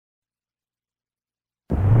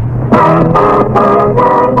The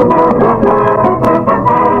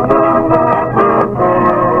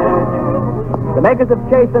makers of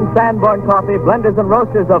Chase and Sanborn Coffee, blenders and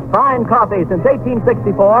roasters of fine coffee since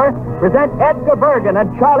 1864, present Edgar Bergen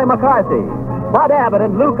and Charlie McCarthy, Bud Abbott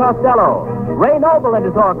and Lou Costello, Ray Noble and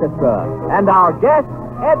his orchestra, and our guest,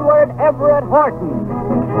 Edward Everett Horton.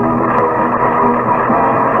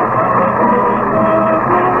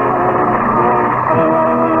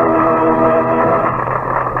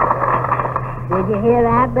 Did you hear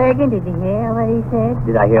that, Bergen? Did you hear what he said?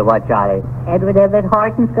 Did I hear what, Charlie? Edward Everett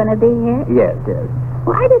Horton's going to be here? Yes, yes.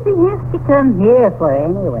 Why does he have to come here for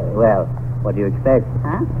anyway? Well, what do you expect?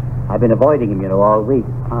 Huh? I've been avoiding him, all week.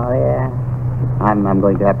 Oh, yeah. I'm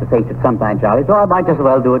going to have to face it sometime, Charlie, so I might just as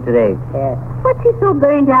well do it today. Yeah. What's he so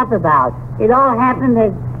burned up about? It all happened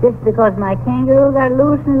just because my kangaroo got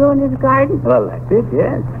loose and ruined his garden? Well, that's it,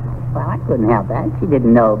 yes. Well, I couldn't help that. She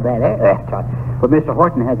didn't know better. Charlie. But Mr.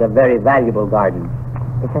 Horton has a very valuable garden.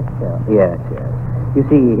 Is that so? Yes, yes. You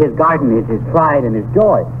see, his garden is his pride and his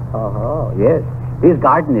joy. Oh, yes. His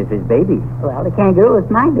garden is his baby. Well, the kangaroo is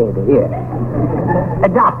my baby. Yes.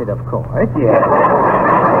 Adopted, of course. Yes.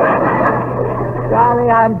 Charlie,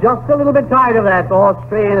 I'm just a little bit tired of that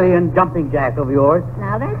Australian jumping jack of yours.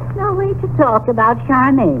 Now, that's no way to talk about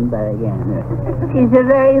Charmaine, Bergen. She's a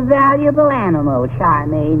very valuable animal,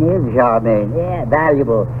 Charmaine is. Charmaine. Yeah.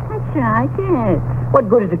 Valuable. That's right, yes. What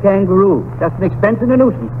good is a kangaroo? Just an expense and a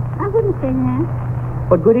nuisance. I wouldn't say that.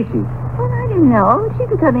 What good is she? Well, I don't know. She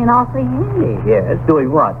can come in awfully handy. Yes,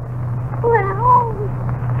 doing what? Well,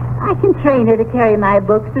 I can train her to carry my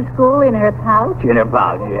books to school in her pouch. In her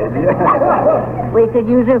pouch, yes. We could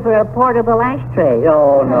use her for a portable ashtray.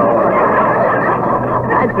 Oh, no.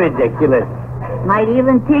 That's ridiculous. Might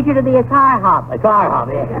even teach her to be a car hop. A car hop,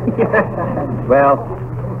 yes. Well,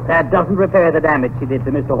 that doesn't repair the damage she did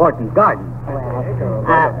to Mr. Horton's garden.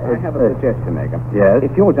 I have a suggestion, Edgar. Yes?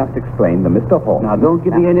 If you'll just explain to Mr. Horton. Now, don't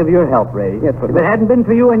give me any of your help, Ray. Yes, but... If it hadn't been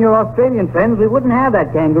for you and your Australian friends, we wouldn't have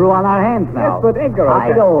that kangaroo on our hands now. Yes, but Edgar...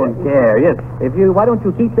 I don't care, yes. Why don't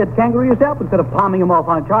you keep that kangaroo yourself instead of palming him off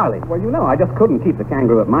on Charlie? Well, I just couldn't keep the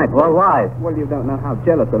kangaroo at my place. Well, why? Well, you don't know how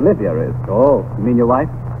jealous Olivia is. Oh, you mean your wife?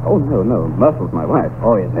 Oh, no. Myrtle's my wife.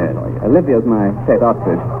 Oh, yes. Olivia's my pet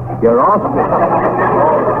ostrich. Your ostrich?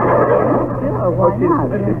 Sure, why not?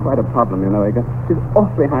 She's quite a problem, Edgar. She's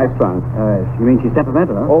awfully high-strung. You mean she's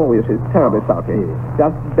temperamental, huh? Oh, yes, she's terribly sulky.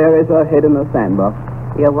 Just buries her head in the sandbox.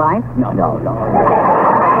 Your wife? No.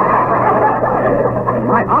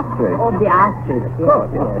 My ostrich. Oh, the ostrich. Of course,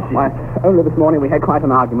 yes. Why, only this morning we had quite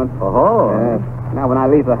an argument. Oh. Yes. Now, when I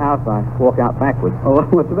leave the house, I walk out backwards. Oh,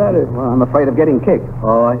 what's the matter? Well, I'm afraid of getting kicked.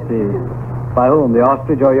 Oh, I see. By whom, the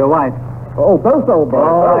ostrich or your wife? Oh, both, old boy.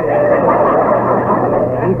 Oh,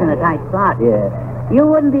 He's in a tight spot. Yeah. You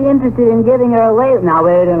wouldn't be interested in giving her away. Now,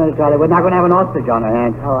 wait a minute, Charlie. We're not going to have an ostrich on our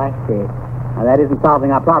hands. Oh, I see. Now, that isn't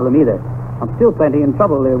solving our problem either. I'm still plenty in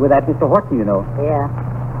trouble with that Mr. Horton, Yeah.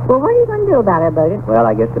 Well, what are you going to do about it, Bergen? Well,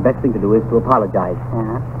 I guess the best thing to do is to apologize.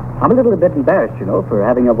 Uh-huh. I'm a little bit embarrassed, for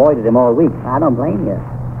having avoided him all week. I don't blame you.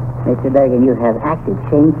 Mr. Bergen, you have acted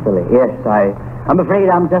shamefully. Yes, I'm afraid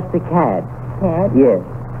I'm just a cad. Cad? Yes.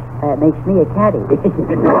 That makes me a caddy.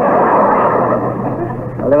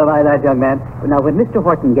 Well, never mind that, young man. Now, when Mr.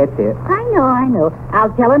 Horton gets here... I know.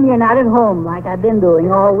 I'll tell him you're not at home like I've been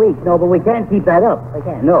doing all week. No, but we can't keep that up. We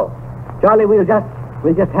can't. No. Charlie, we'll just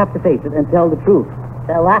have to face it and tell the truth.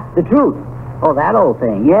 So what? The truth. Oh, that old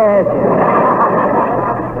thing. Yes.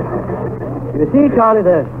 You see, Charlie,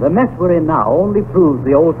 the mess we're in now only proves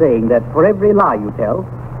the old saying that for every lie you tell,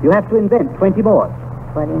 you have to invent 20 more.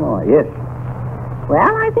 20 more. Yes.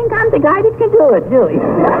 Well, I think I'm the guy that can do it, do you?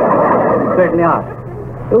 Certainly are.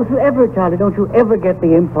 Don't you ever get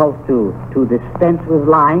the impulse to dispense with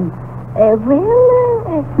lying? Yes.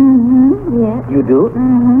 You do?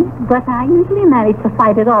 But I usually manage to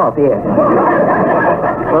fight it off. Yes.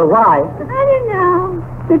 Well, why? I don't know.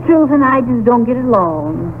 The truth and I just don't get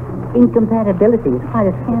along. Incompatibility is quite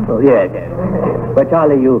a scandal. Yes. But,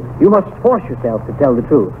 Charlie, you must force yourself to tell the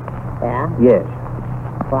truth. Yeah? Yes.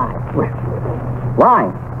 Why? Why?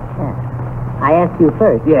 Yeah. I asked you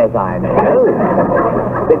first. Yes, I know.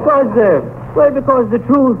 because the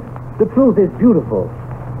truth is beautiful.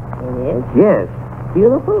 It is? Yes.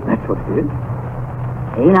 Beautiful? That's what it is.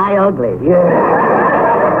 Ain't I ugly? Yes.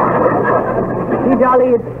 See,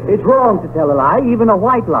 Charlie, it's wrong to tell a lie, even a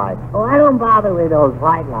white lie. Oh, I don't bother with those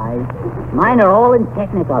white lies. Mine are all in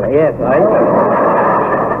technicolor. Yes, I know.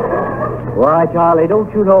 Why, Charlie,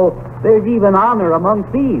 don't you know there's even honor among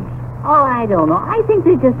thieves? Oh, I don't know. I think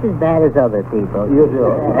they're just as bad as other people. You do?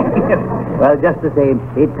 Well, just the same,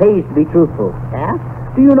 it pays to be truthful. Yeah?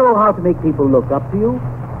 Do you know how to make people look up to you?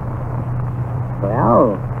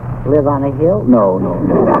 Well, live on a hill? No.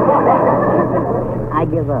 I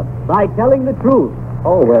give up. By telling the truth.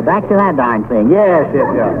 Oh, we're back to that darn thing. Yes,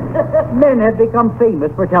 Edgar. Men have become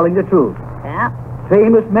famous for telling the truth. Yeah?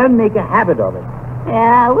 Famous men make a habit of it.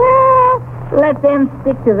 Yeah, well, let them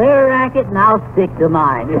stick to their racket and I'll stick to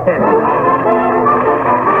mine.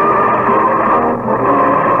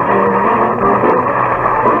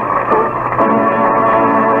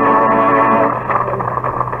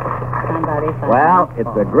 Well, it's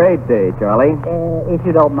a great day, Charlie. If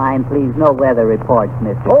you don't mind, please, no weather reports,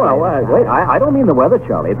 Mr. Oh, no, wait. I don't mean the weather,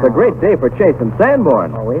 Charlie. It's a great day for Chase and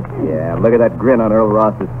Sanborn. Oh, is it? Yeah, look at that grin on Earl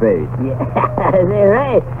Ross's face. Yeah, they're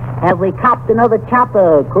right. Have we copped another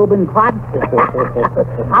chopper, Coben Quad?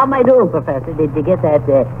 How am I doing, Professor? Did you get that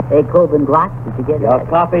Coben Glot? Did you get Your that?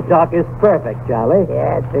 coffee talk is perfect, Charlie.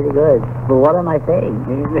 Yeah, it's pretty good. But what am I saying?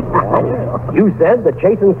 You said that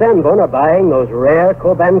Chase and Sanborn are buying those rare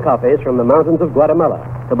Coban coffees from the mountains of Guatemala.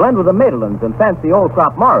 To blend with the Madelons and fancy old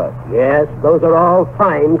crop Morris. Yes, those are all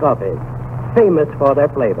fine coffees, famous for their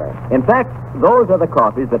flavor. In fact, those are the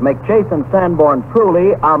coffees that make Chase and Sanborn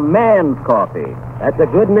truly a man's coffee. That's a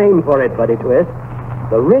good name for it, Buddy Twist.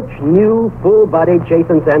 The rich, new, full-bodied Chase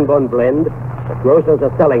and Sanborn blend that grocers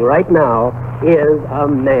are selling right now is a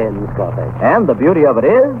man's coffee. And the beauty of it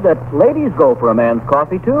is that ladies go for a man's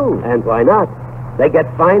coffee, too. And why not? They get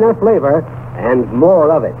finer flavor and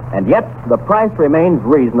more of it. And yet, the price remains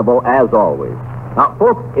reasonable as always. Now,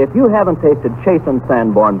 folks, if you haven't tasted Chase and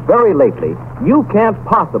Sanborn very lately, you can't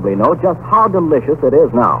possibly know just how delicious it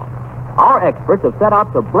is now. Our experts have set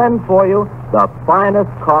out to blend for you the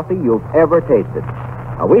finest coffee you've ever tasted.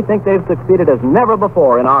 Now, we think they've succeeded as never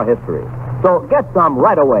before in our history. So get some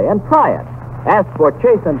right away and try it. Ask for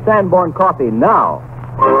Chase and Sanborn coffee now.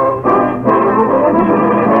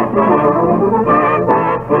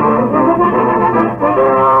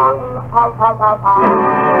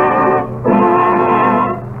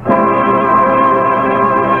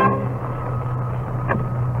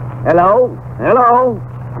 Hello? Hello?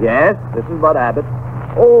 Yes, this is Bud Abbott.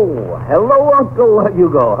 Oh, hello, Uncle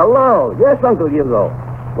Hugo. Hello. Yes, Uncle Hugo.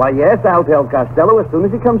 Why, yes, I'll tell Costello as soon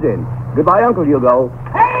as he comes in. Goodbye, Uncle Hugo.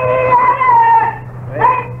 Hey!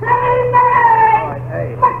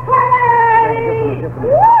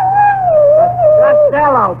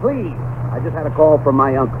 Costello, please. I just had a call from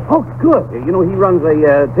my uncle. Oh, good. You know, he runs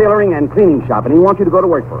a tailoring and cleaning shop, and he wants you to go to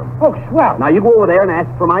work for him. Oh, swell. Now, you go over there and ask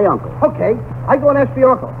for my uncle. Okay, I go and ask for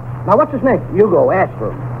your uncle. Now, what's his name? You go, ask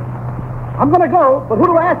for him. I'm going to go, but who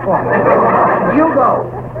do I ask for? You go.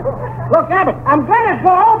 Look, Abbott, I'm going to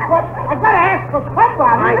go, but I got to ask for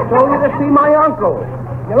somebody. I told you to see my uncle.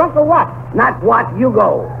 Your uncle what? Not what, you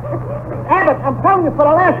go. Abbott, I'm telling you for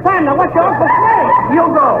the last time. Now, what's your uncle's name? You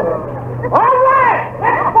go. All right,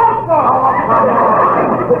 let's both go.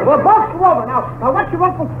 We're both go over. Now, what's your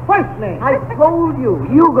uncle's first name? I told you.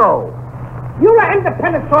 You go. You're an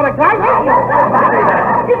independent sort of guy, aren't you?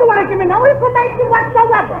 You don't want to give me no information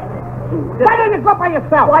whatsoever. Why don't you go by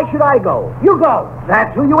yourself? Why should I go? You go.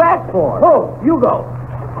 That's who you asked for. Who? You go.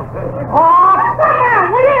 Oh,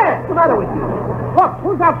 damn, what is? What's the matter with you? Look,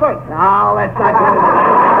 who's out first? Now, let's not go.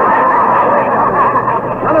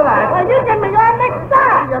 None of that. Well, you get me all mixed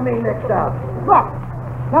up. You got me mixed up. Look,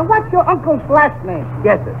 now what's your uncle's last name?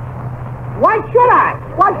 Guess it. Why should I?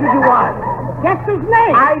 Why should you what? Guess his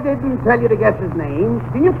name. I didn't tell you to guess his name.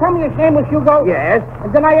 Did you tell me his name was Hugo? Yes.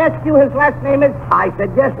 And then I asked you his last name is? I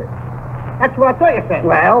said guess it. That's what I thought you said.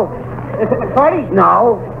 Well, Is it McCarty?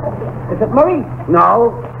 no. Is it Murray?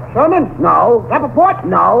 No. Sherman? No. Rappaport?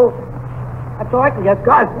 No. That's all I can guess.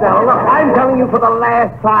 Costello, look, I'm telling you for the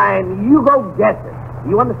last time, you go guess it.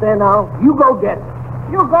 You understand now? You go guess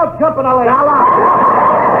it. You go jumping all Now,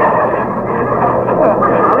 over.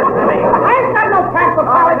 now, listen to me. I ain't got no time for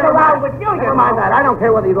college around with you, Never mind that. I don't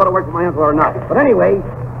care whether you go to work for my uncle or not. But anyway,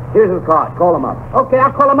 here's his card. Call him up. Okay,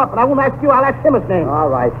 I'll call him up, but I won't ask you. I'll ask him his name. All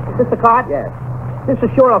right. Is this the card? Yes. This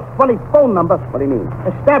is sure a funny phone number. What do you mean?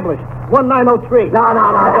 Established. 1903. No.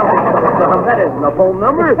 That isn't a phone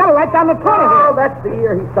number. It's got it right down the corner Oh, here. that's the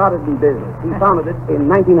year he started in business. He founded it in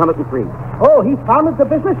 1903. Oh, he founded the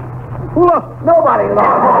business? Who lost it? Nobody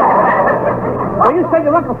lost. Well, you said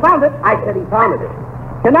your uncle found it. I said he founded it.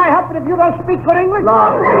 Can I help it if you don't speak good English?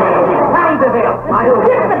 Lost it. Founded it.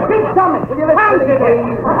 He's the big dummy. Will you listen to Founded me, it.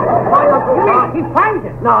 please? My uncle You mean founded he finds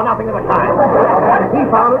it? No, nothing of the kind. He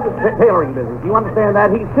founded the tailoring business. You understand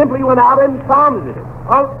that? He simply went out and founded it.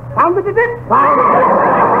 Oh, founded it? Founded it.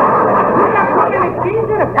 You got so many beans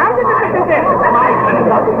in it. Found it.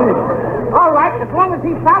 All right, as long as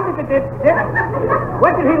he found it.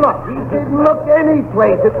 Where did he look? He didn't look any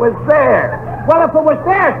place. It was there. Well, if it was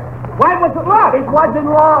there, why was it lost? It wasn't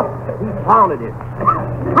lost. He found it.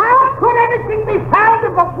 How could anything be found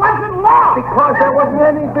if it wasn't lost? Because there wasn't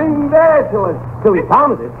anything there till he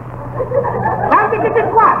found it. Found it did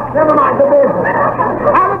what? Never mind the business.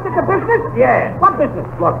 Found it the business? Yeah. What business?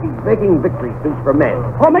 Look, he's making victory suits for men.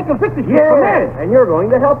 Oh, making victory suits for men. And you're going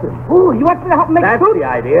to help him. Ooh, you want me to help him make That's suits? the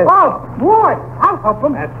idea. Oh, boy, I'll help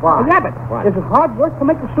him. That's fine. Hey, Abbott, What? is it hard work to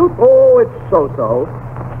make a suit? Oh, it's so-so.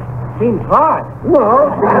 Seems hard. No,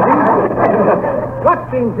 seems easy. What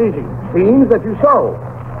seems easy? Seems that you sew.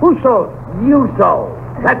 Who sews? You sew.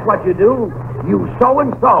 That's what you do. You sew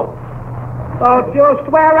and sew. Don't you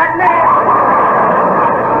swear at me!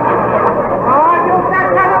 Oh, you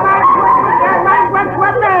got kind of language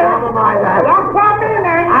with me! Never mind that. Don't call me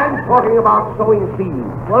names! I'm talking about sewing seams.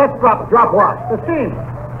 Well, let's drop it. Drop what? The seam.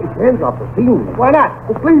 It ends off the seams. Why not?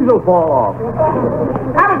 The sleeves will fall off.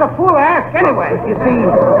 How does a fool ask anyway? You see,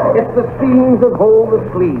 it's the seams that hold the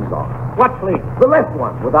sleeves off. What sleeve? The left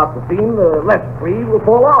one. Without the seam, the left sleeve will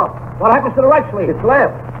fall off. What happens to the right sleeve? It's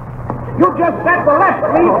left. You just said the left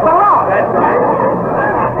sleeve fell off. That's right.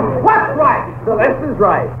 What's right? The left is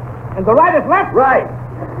right. And the right is left? Right.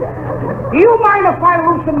 Do you mind if I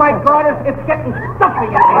loosen my garters? It's getting stuffy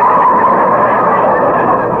in here.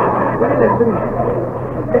 Listen.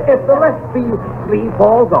 If the left sleeve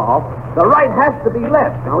falls off, the right has to be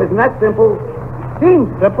left. Now, isn't that simple? Seems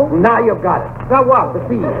simple. Now you've got it. Now what? The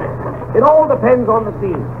seam. It all depends on the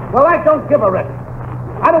seam. Well, I don't give a rip.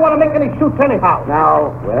 I don't want to make any suits anyhow.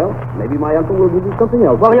 Now, well, maybe my uncle will give you something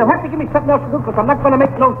else. Well, he'll have to give me something else to do because I'm not going to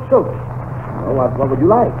make no suits. Well, what would you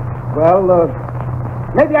like? Well,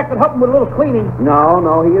 maybe I could help him with a little cleaning. No,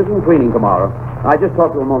 he isn't cleaning tomorrow. I just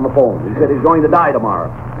talked to him on the phone. He said he's going to die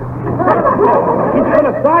tomorrow. He's going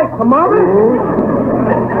to die tomorrow?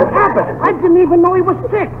 Abbott, I didn't even know he was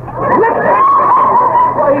sick.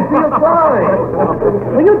 Why, he feels fine.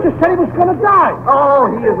 Well, you just said he was going to die. Oh,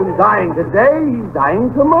 he isn't dying today. He's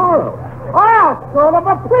dying tomorrow. Oh, sort of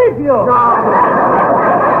a preview. No.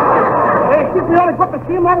 Hey, did you only put the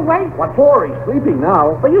seam right away? What for? He's sleeping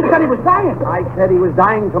now. But you said he was dying. I said he was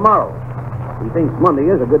dying tomorrow. He thinks Monday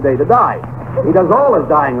is a good day to die. He does all his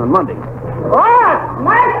dying on Monday. Oh,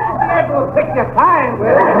 nice to be able to pick your time.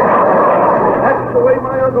 That's the way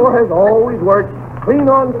my uncle has always worked. Clean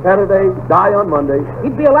on Saturday, die on Monday.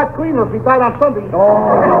 He'd be a lot cleaner if he died on Sunday.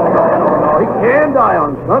 No. He can die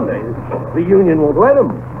on Sunday. The union won't let him.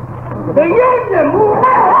 The union?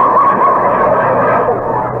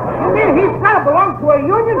 You mean he's got to belong to a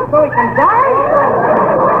union so he can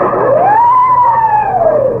die?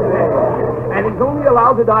 And he's only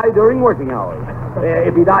allowed to die during working hours.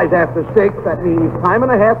 If he dies after 6, that means time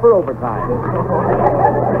and a half for overtime.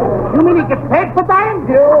 You mean he gets paid for dying?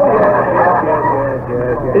 Yes.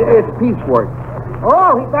 It's piecework.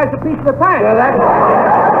 Oh, he dies a piece at a time. Yeah, that's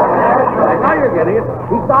right. Now you're getting it.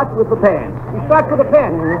 He starts with the pants. He starts with a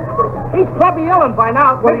pen. He's probably ill by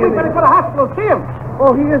now. What do Maybe you we better mean? go to the hospital and see him.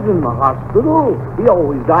 Oh, he is in the hospital. He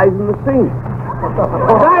always dies in the sink.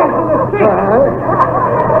 Dies in the sink.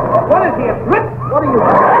 What is he, a drip? What do you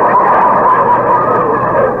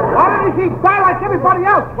Why doesn't he die like everybody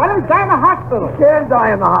else? Why don't he die in the hospital? can't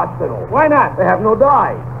die in the hospital. Why not? They have no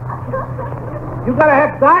dye. You gotta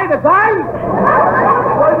have dye to die?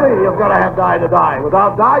 What do you mean you've got to have dye to die?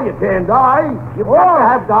 Without dye, you can't die. You've got to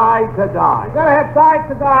have dye to die. You gotta have dye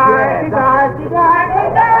to die.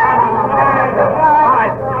 All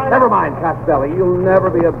right, never mind, Costello. You'll never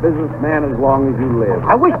be a businessman as long as you live.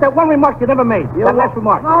 I wish that one remark you never made. That last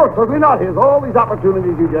remark. No, certainly not. Here's all these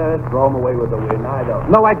opportunities. You just throw them away with the wind. I don't.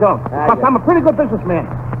 No, I don't. Because yeah. I'm a pretty good businessman.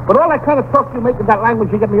 But all that kind of talk you make in that language,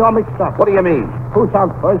 you get me all mixed up. What do you mean? Who sounds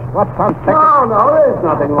first? What sounds second? No, there's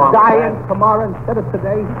nothing wrong. Dying tomorrow instead of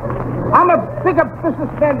today. I'm a bigger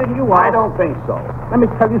businessman than you are. I don't think so. Let me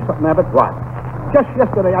tell you something, Abbott. What? Just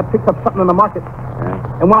yesterday, I picked up something in the market.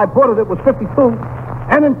 Yeah. And when I bought it, it was 52.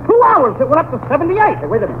 And in 2 hours, it went up to 78. Hey,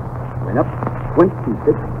 wait a minute. Went up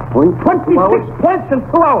 26 points. 26 points in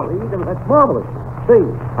 2 hours. That's marvelous. Say,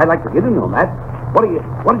 I'd like to get in on that. What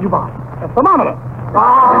did you buy? A thermometer.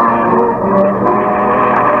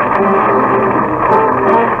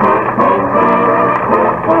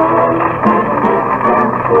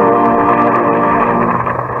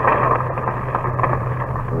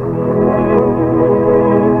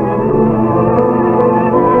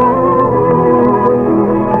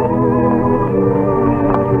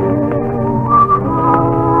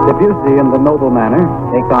 The beauty and the noble manner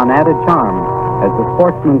take on added charm as the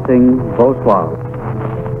sportsman sings Bonsoir.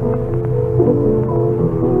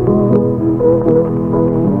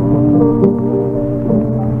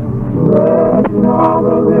 Now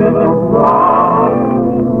the river runs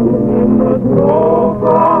in the snow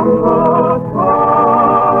from the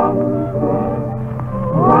sun,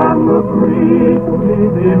 and the breeze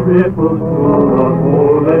breezy ripples through the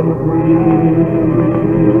golden green.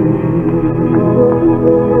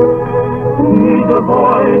 Hear the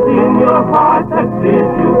voice in your heart that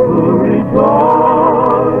bids you to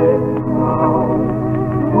rejoice.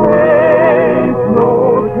 Waste no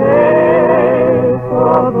taste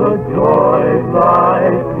of the joy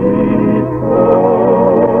life bestows.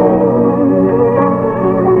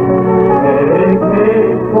 Take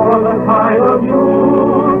haste for the tide of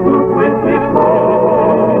youth to swiftly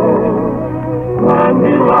flow, and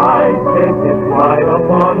delight takes its flight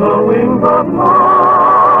upon the wings of love.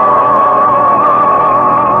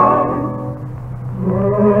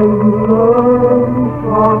 And learn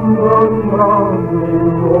from the lovely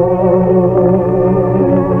road,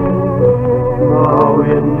 now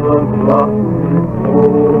in the glossy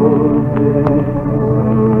folding.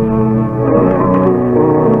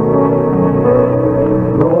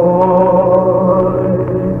 Joy,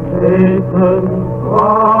 Satan,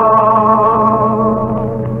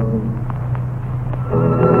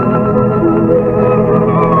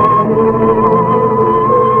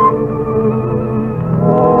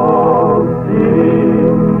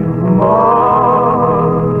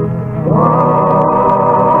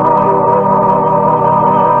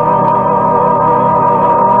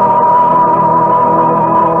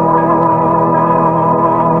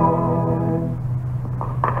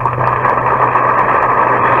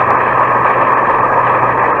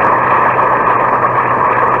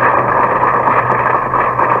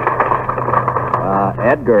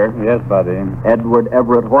 Edgar. Yes, buddy. Edward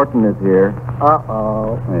Everett Horton is here.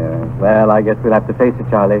 Uh-oh. Yeah. Well, I guess we'll have to face it,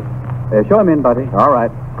 Charlie. Show him in, buddy. All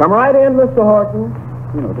right. Come right in, Mr. Horton.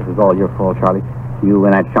 You know, this is all your fault, Charlie. You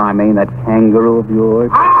and that Charmaine, that kangaroo of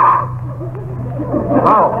yours.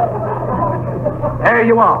 Oh. There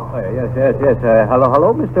you are. Oh, yes.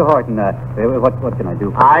 Hello, Mr. Horton. What can I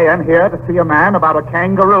do? I am here to see a man about a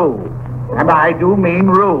kangaroo. And I do mean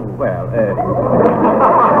roo. Well,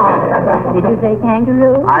 Did you say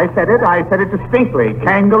kangaroo? I said it distinctly.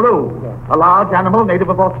 Kangaroo. A large animal native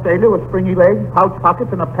of Australia with springy legs, pouch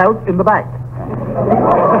pockets, and a pelt in the back.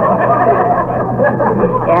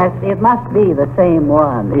 Yes, it must be the same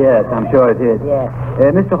one. yes, I'm sure it is. Yes.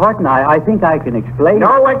 Mr. Horton, I think I can explain.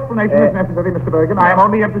 No explanation is necessary, Mr. Bergen. I am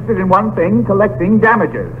only interested in one thing, collecting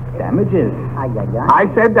damages. Damages? I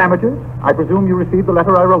said damages. I presume you received the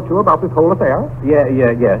letter I wrote you about this whole affair. Yes,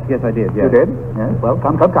 I did. Yes. You did? Yes. Well,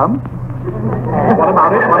 come. What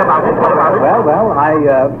about it? Well,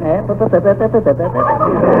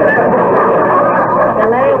 The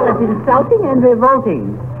letter was insulting and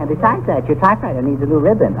revolting. And besides that, your typewriter needs a new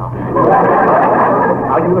ribbon. Now,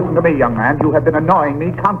 you listen to me, young man. You have been annoying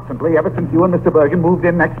me constantly ever since you and Mr. Bergen moved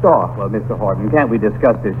in next door. Well, Mr. Horton, can't we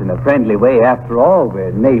discuss this in a friendly way? After all,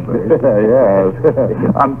 we're neighbors. Yes.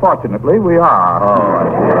 Unfortunately, we are. Oh,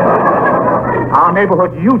 Our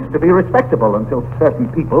neighborhood used to be respectable until certain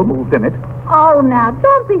people moved in it. Oh, now,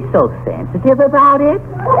 don't be so sensitive about it.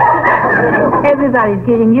 Everybody's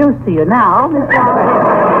getting used to you now, Mr.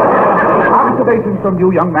 Observations from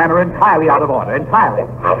you, young man, are entirely out of order. Entirely.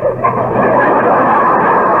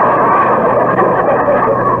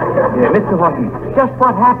 Mr. Horton, just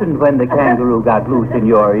what happened when the kangaroo got loose in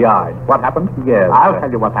your yard? What happened? Yes. I'll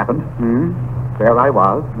tell you what happened. There I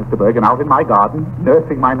was, Mr. Bergen, out in my garden,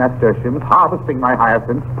 nursing my nasturtiums, harvesting my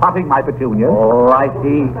hyacinths, potting my petunias. Oh, I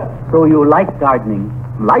see. So you like gardening?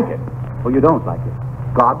 Like it? Or you don't like it?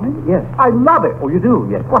 Gardening? Yes. I love it. Oh, you do?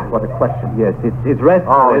 Yes. What a question. Yes, it's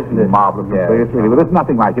restful, Oh, isn't it? marvelous. Yes. It's really, but there's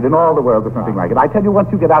nothing like it. In all the world, there's nothing like it. I tell you, once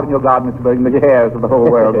you get out in your garden, Mr. Bergen, the cares of the whole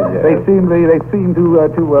world, Yes. they seem to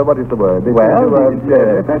what is the word? They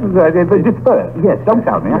disperse. Yes. Don't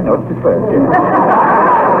tell me. I know it's dispersed.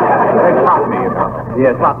 It's hot me, you know.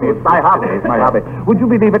 Yes, hot me. It's my hobby. Would you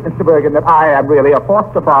believe it, Mr. Bergen, that I am really a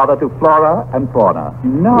foster father to flora and fauna?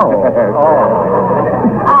 No.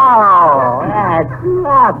 Oh, that's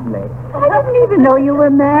lovely. I didn't even know you were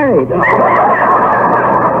married.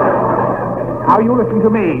 Now you listen to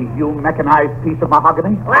me, you mechanized piece of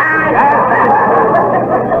mahogany. Yes.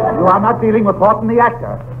 You are not dealing with Horton the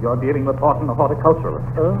actor. You're dealing with Horton the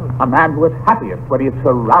horticulturalist. A man who is happiest when he is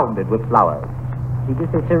surrounded with flowers. Did you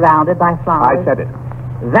say surrounded by flowers? I said it.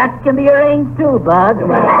 That can be arranged too, Bud.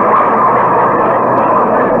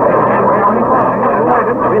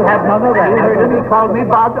 We'll have none of that. You heard him. He called me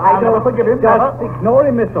Bud. I'll never forgive him. Just ignore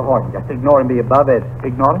him, Mr. Horton. Just ignore him. Be above it.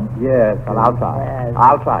 Ignore him? Yes. Well, I'll try. Yes.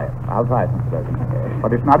 I'll try it. I'll try it, Mr. Bergen.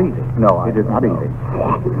 But it's not easy. No, it is not easy.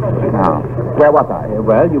 Now, where was I?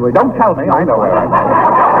 Well, you were... Don't tell me. I know where I was.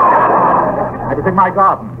 I was in my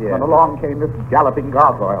garden when along came this galloping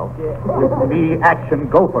gargoyle. This me-action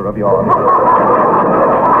gopher of yours.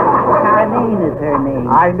 Carmine is her name.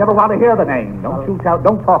 I never want to hear the name.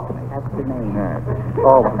 Don't talk to me. That's the name. Yes.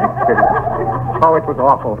 Oh, what an experience. Oh, it was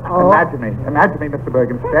awful. Oh. Imagine me, Mr.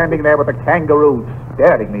 Bergen, standing there with a kangaroo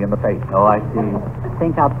staring me in the face. Oh, I see. I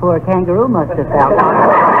think our poor kangaroo must have felt.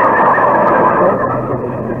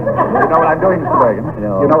 You know what I'm doing, Mr. Bergen?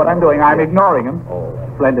 No. You know what I'm doing? I'm ignoring him. Oh,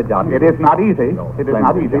 splendid, John. It is not easy. It is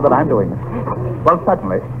not easy, but I'm doing it. Well,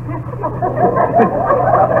 suddenly,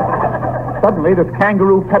 this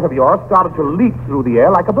kangaroo pet of yours started to leap through the air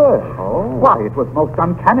like a bird. Oh. Why, it was most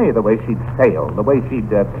uncanny the way she'd sail, the way she'd...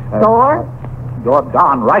 Soar? You're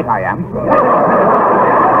darn right I am.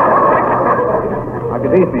 Now,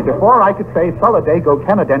 believe me, before I could say Solidago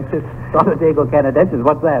canadensis... Solidago canadensis,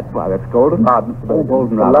 what's that? Well, that's goldenrod. Oh,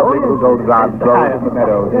 goldenrod. Lovely little goldenrod grows in the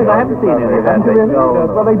meadows. Yes, I haven't seen any of that. No.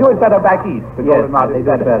 Well, they do it better back east. The Yes, goldenrod they is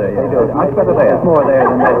do it better. They do it much better there. There's more there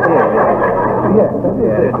than that's here. Yes,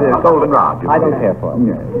 it's goldenrod. I don't care for it.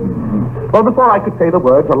 Yes. Well, before I could say the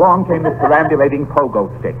words, along came this perambulating pogo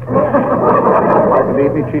stick. Why,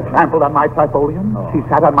 believe me, she trampled on my trifolium. She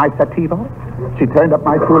sat on my sativa. She turned up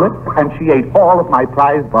my tulip, and she ate all of my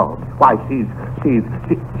prize bulbs. Why, she is.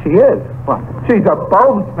 What? She's a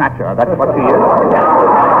bone snatcher. That's what she is.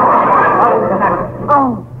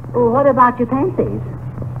 Oh, what about your pansies?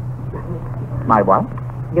 My what?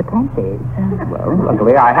 Your pansies. Well,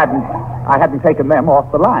 luckily I hadn't taken them off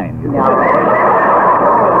the line.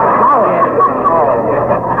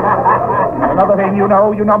 Another thing, you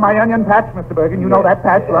know my onion patch, Mr. Bergen. You know that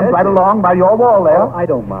patch runs right along by your wall there. I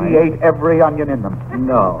don't mind. She ate every onion in them.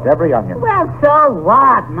 No. Every onion. Well, so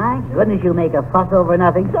what? My goodness, you make a fuss over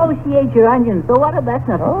nothing. So she ate your onions. So what if that's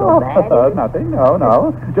nothing so bad? Nothing.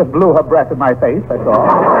 No. Just blew her breath in my face, that's all.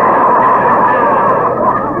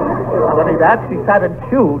 Not only that, she sat and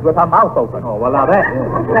chewed with her mouth open. Oh, well, now that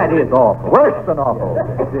is awful. Worse than awful.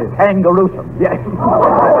 Kangaroosome. Yes.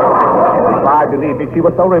 Why, believe me, she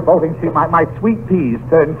was so revolting, my sweet peas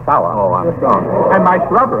turned sour. Oh, I'm sorry. And my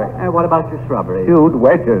shrubbery. What about your shrubbery? Chewed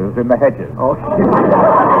wedges in the hedges. Oh,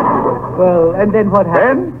 well, and then what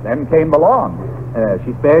happened? Then came the lawn.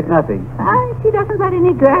 She spared nothing. She doesn't let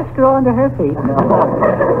any grass grow under her feet. No.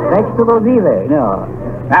 Vegetables either. No.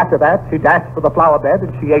 After that, she dashed for the flower bed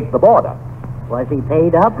and she ate the border. Was he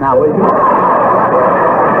paid up? Now, will you...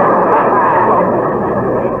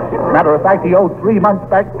 Matter of fact, he owed 3 months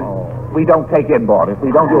back. We don't take in boarders.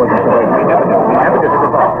 We don't do it this way. We never did it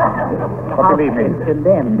before. But believe me,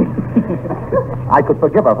 Condemned. I could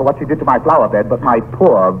forgive her for what she did to my flower bed, but my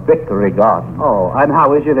poor victory garden. Oh, and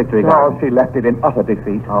how is your victory garden? Oh, she left it in utter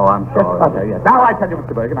defeat. Oh, I'm Just sorry. utter, yes. Now, I tell you,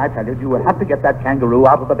 Mr. Bergen, you will have to get that kangaroo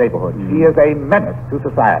out of the neighborhood. She is a menace to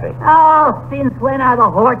society. Oh, since when are the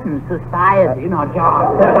Horton society?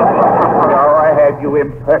 John. Go ahead, you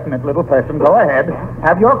impertinent little person. Go ahead.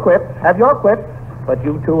 Have your quips. But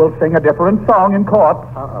you two will sing a different song in court.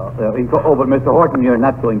 Oh, but Mr. Horton, you're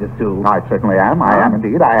not going to sue. I certainly am. I am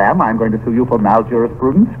indeed. I am. I'm going to sue you for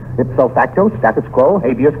maljurisprudence, ipso facto, status quo,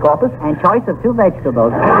 habeas corpus. And choice of 2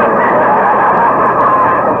 vegetables.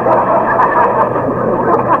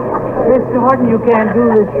 Mr. Horton, you can't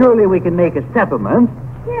do this. Surely we can make a settlement.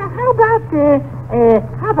 Yeah, how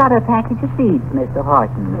about a package of seeds, Mr.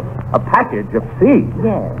 Horton? A package of seeds.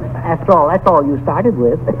 Yes. After all, that's all you started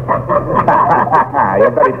with.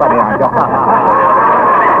 You're very funny, aren't you?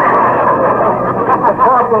 The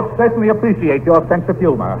court will certainly appreciate your sense of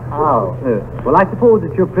humor. Oh. Well, I suppose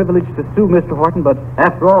it's your privilege to sue Mr. Horton, but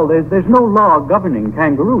after all, there's no law governing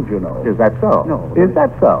kangaroos, you know. Is that so? No. Is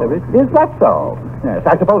that so? There is. Is that so? Yes,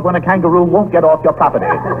 I suppose when a kangaroo won't get off your property,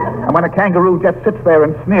 and when a kangaroo just sits there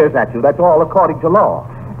and sneers at you, that's all according to law.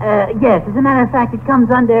 Yes, as a matter of fact, it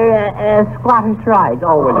comes under squatter's rights.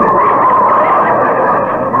 Oh, will you?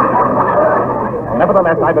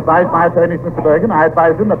 Nevertheless, I've advised my attorneys, Mr. Bergen, I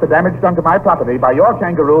advise them that the damage done to my property by your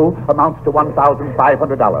kangaroo amounts to $1,500.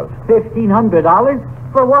 $1,500?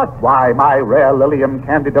 For what? Why, my rare Lilium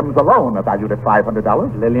candidums alone are valued at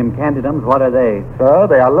 $500. Lilium candidums, what are they? Sir,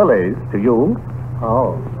 they are lilies to you.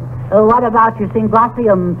 Oh. What about your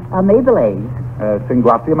Synglosseum amabile?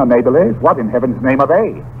 Synglosseum amabile? What in heaven's name are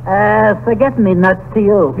they? Forget-me-nuts to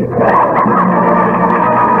you.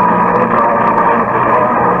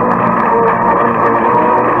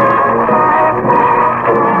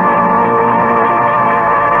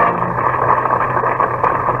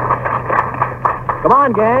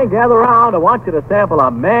 Gang, gather around. I want you to sample a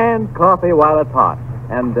man's coffee while it's hot.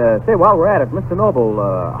 And, say, while we're at it, Mr. Noble,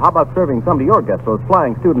 how about serving some to your guests, those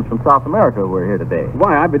flying students from South America who are here today?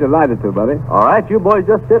 Why, I'd be delighted to, buddy. All right, you boys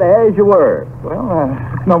just sit as you were. Well,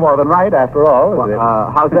 no more than right, after all. Is it?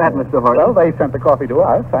 How's that, Mr. Horton? Well, they sent the coffee to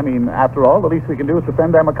us. I mean, after all, the least we can do is to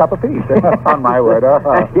send them a cup apiece. On my word.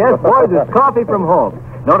 Yes, boys, it's coffee from home.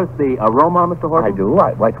 Notice the aroma, Mr. Horton? I do.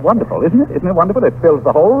 Why, it's wonderful, isn't it? Isn't it wonderful? It fills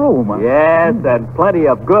the whole room. Yes, and plenty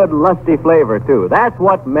of good, lusty flavor, too. That's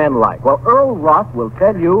what men like. Well, Earl Ross will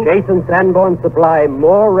tell you... Jason Sanborn supply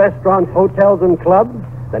more restaurants, hotels, and clubs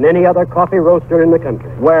than any other coffee roaster in the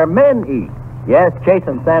country. Where men eat. Yes, Chase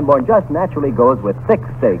and Sanborn just naturally goes with thick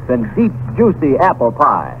steaks and deep, juicy apple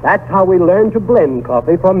pie. That's how we learn to blend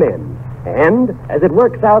coffee for men. And, as it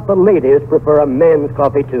works out, the ladies prefer a men's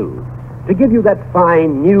coffee, too. To give you that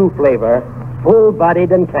fine, new flavor,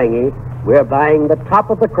 full-bodied and tangy, we're buying the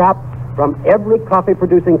top of the crop from every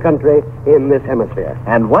coffee-producing country in this hemisphere.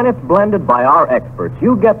 And when it's blended by our experts,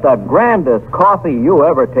 you get the grandest coffee you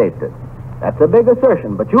ever tasted. That's a big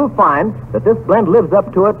assertion, but you'll find that this blend lives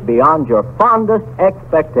up to it beyond your fondest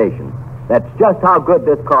expectations. That's just how good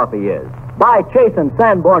this coffee is. Buy Chase and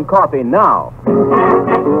Sanborn coffee now.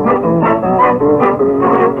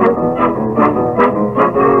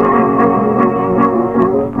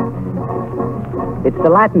 It's the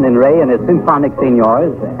Latin in Ray and his symphonic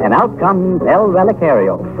signors, and out comes El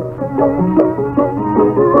Relicario.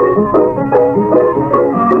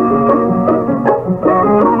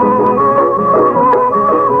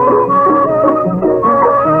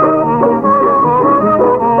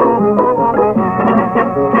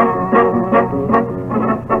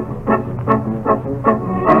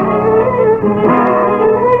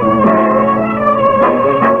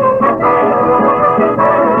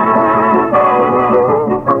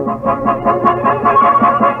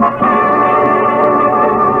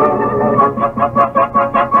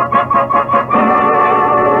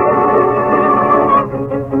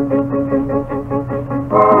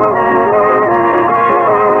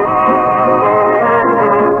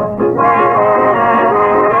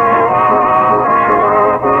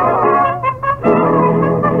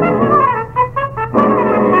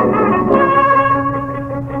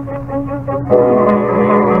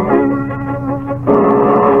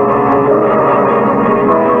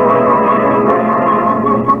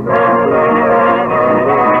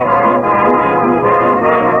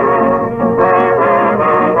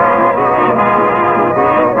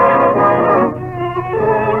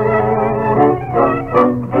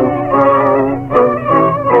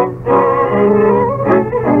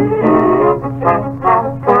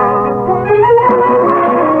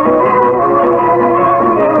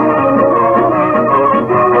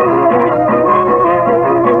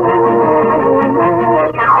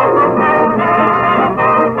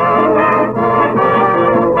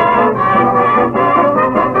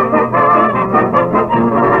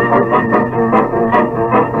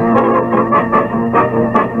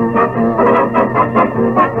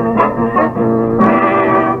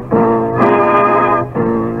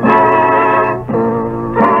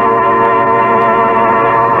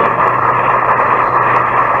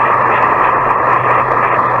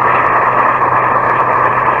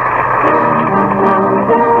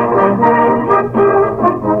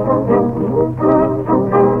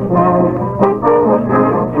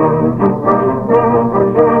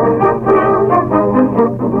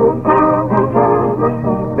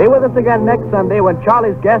 Again next Sunday when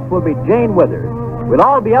Charlie's guest will be Jane Withers. We'll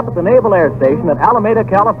all be up at the Naval Air Station at Alameda,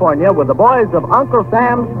 California with the boys of Uncle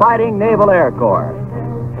Sam's Fighting Naval Air Corps.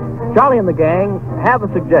 Charlie and the gang have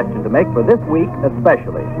a suggestion to make for this week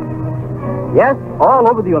especially. Yes, all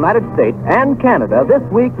over the United States and Canada, this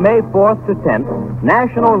week, May 4th to 10th,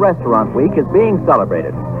 National Restaurant Week is being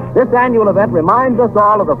celebrated. This annual event reminds us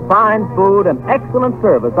all of the fine food and excellent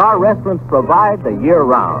service our restaurants provide the year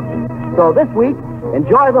round. So this week,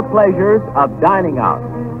 enjoy the pleasures of dining out.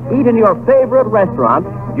 Eat in your favorite restaurant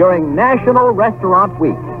during National Restaurant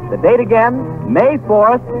Week. The date again, May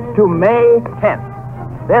 4th to May 10th.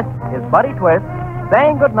 This is Buddy Twist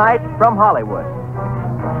saying goodnight from Hollywood.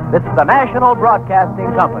 This is the National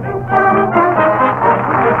Broadcasting Company.